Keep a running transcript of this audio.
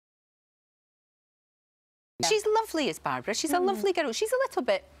She's lovely as Barbara. She's a lovely girl. She's a little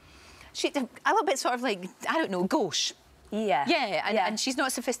bit sort of like, I don't know, gauche. Yeah. Yeah, and she's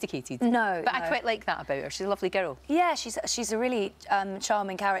not sophisticated. No. But I quite like that about her. She's a lovely girl. Yeah, she's a really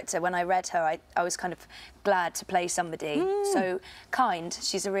charming character. When I read her, I was kind of glad to play somebody so kind.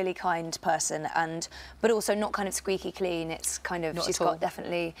 She's a really kind person, but also not kind of squeaky clean. It's kind of, she's got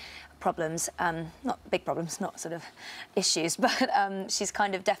definitely problems, not big problems, not sort of issues, but she's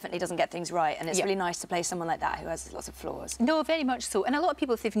kind of definitely doesn't get things right, and it's really nice to play someone like that who has lots of flaws. No, very much so. And a lot of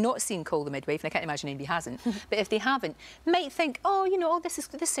people, if they've not seen Call the Midwife, and I can't imagine anybody hasn't, but if they haven't, might think, oh, you know, this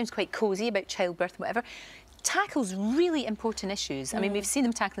sounds quite cosy about childbirth and whatever. Tackles really important issues. I mean, we've seen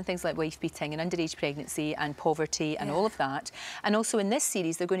them tackling things like wife beating and underage pregnancy and poverty and all of that. And also in this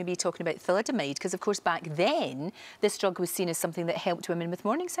series, they're going to be talking about thalidomide, because of course back then this drug was seen as something that helped women with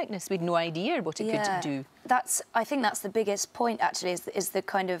morning sickness. We had no idea what it could do. I think that's the biggest point actually, is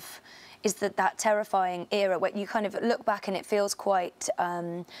that terrifying era where you kind of look back and it feels quite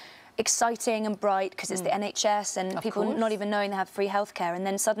exciting and bright because it's the NHS and people not even knowing they have free healthcare, and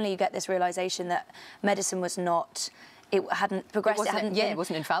then suddenly you get this realisation that medicine was not, it hadn't progressed. It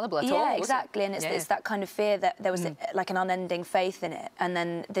wasn't infallible at all. Yeah, exactly. And it's that kind of fear that there was like an unending faith in it, and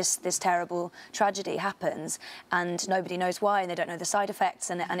then this terrible tragedy happens, and nobody knows why, and they don't know the side effects,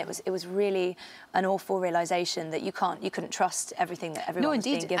 and it was really an awful realisation that you couldn't trust everything that everyone was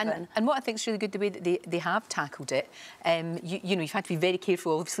being given. And what I think is really good, the way that they have tackled it. You know, you've had to be very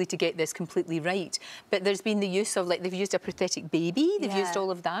careful, obviously, to get this completely right. But there's been the use of, like, they've used a prosthetic baby. They've used all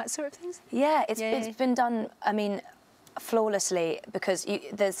of that sort of things. Yeah, it's been done. I mean, flawlessly, because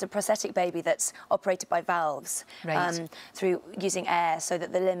there's a prosthetic baby that's operated by valves through using air so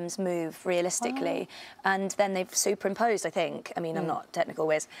that the limbs move realistically, and then they've superimposed, I think, I mean, I'm not technical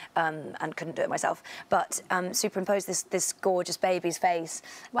whiz and couldn't do it myself, but superimposed this gorgeous baby's face,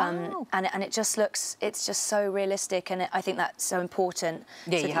 and it just looks, it's just so realistic, and I think that's so important,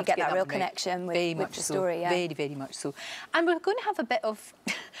 so that you get that real connection with the story. Very, very much so. And we're going to have a bit of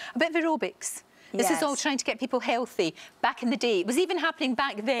aerobics. This is all trying to get people healthy. Back in the day, it was even happening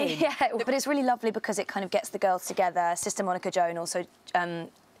back then. Yeah, but it's really lovely because it kind of gets the girls together. Sister Monica Joan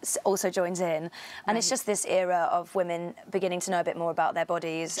also joins in, and it's just this era of women beginning to know a bit more about their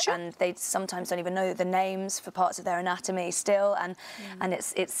bodies, and they sometimes don't even know the names for parts of their anatomy still, and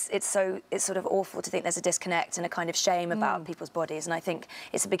it's sort of awful to think there's a disconnect and a kind of shame about people's bodies, and I think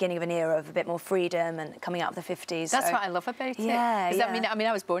it's the beginning of an era of a bit more freedom and coming out of the 50s. That's what I love about it. Yeah. I mean,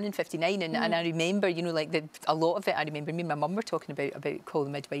 I was born in '59, and I remember, you know, like a lot of it. I remember me and my mum were talking about Call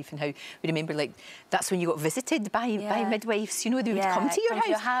the Midwife, and how we remember, like, that's when you got visited by midwives. You know, they would come to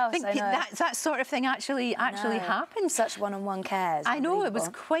your house. I think that sort of thing actually happened. Such one-on-one cares. I know, it was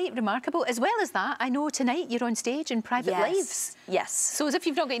quite remarkable. As well as that, I know tonight you're on stage in Private Lives. Yes. So as if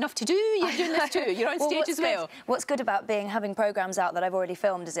you've not got enough to do, you're doing this too. You're on stage as well. What's good about having programmes out that I've already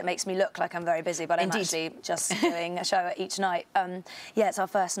filmed is it makes me look like I'm very busy, but I'm actually just doing a show each night. Yeah, it's our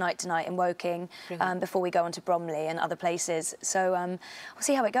first night tonight in Woking before we go on to Bromley and other places. So we'll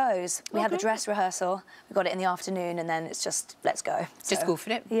see how it goes. We had the dress rehearsal. We got it in the afternoon, and then it's just, let's go. Just go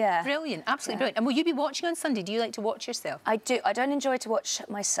for it. Yeah. Brilliant, absolutely brilliant. And will you be watching on Sunday? Do you like to watch yourself? I do. I don't enjoy to watch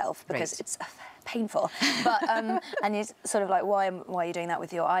myself because it's painful. But and it's sort of like, why are you doing that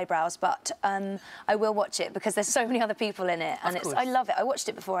with your eyebrows? But I will watch it because there's so many other people in it, and I love it. I watched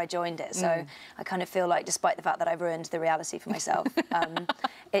it before I joined it, so I kind of feel like, despite the fact that I've ruined the reality for myself,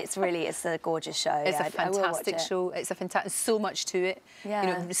 it's a gorgeous show. It's a fantastic show. It's a fantastic. So much to it. Yeah. You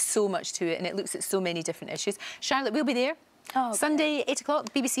know, there's so much to it, and it looks at so many different issues. Charlotte, we'll be there. Sunday, 8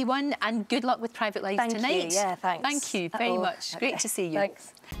 o'clock, BBC One, and good luck with Private Lives tonight. Thank you. Yeah, thanks. Thank you very much. Great to see you.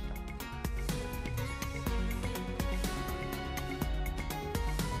 Thanks.